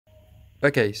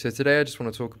Okay, so today I just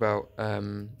want to talk about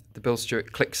the Bill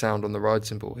Stewart click sound on the ride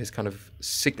cymbal, his kind of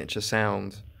signature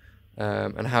sound,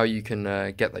 and how you can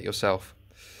get that yourself.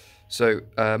 So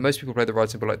most people play the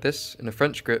ride cymbal like this, in a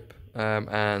French grip,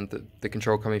 and the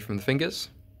control coming from the fingers.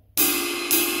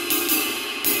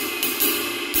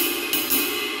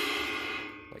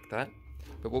 Like that.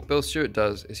 But what Bill Stewart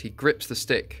does is he grips the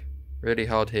stick really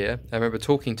hard here. I remember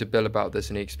talking to Bill about this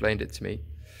and he explained it to me.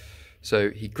 So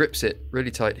he grips it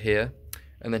really tight here,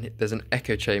 and then there's an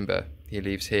echo chamber he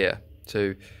leaves here.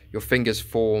 So your fingers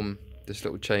form this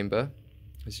little chamber,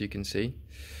 as you can see.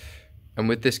 And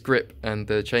with this grip and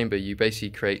the chamber, you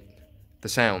basically create the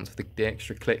sound, the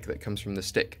extra click that comes from the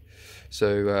stick.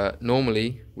 So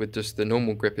normally, with just the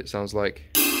normal grip, it sounds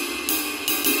like.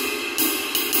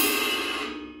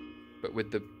 But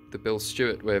with the Bill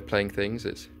Stewart way of playing things,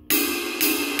 it's.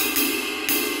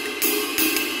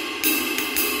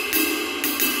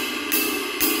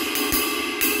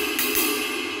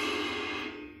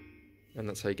 And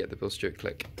that's how you get the Bill Stewart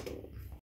click.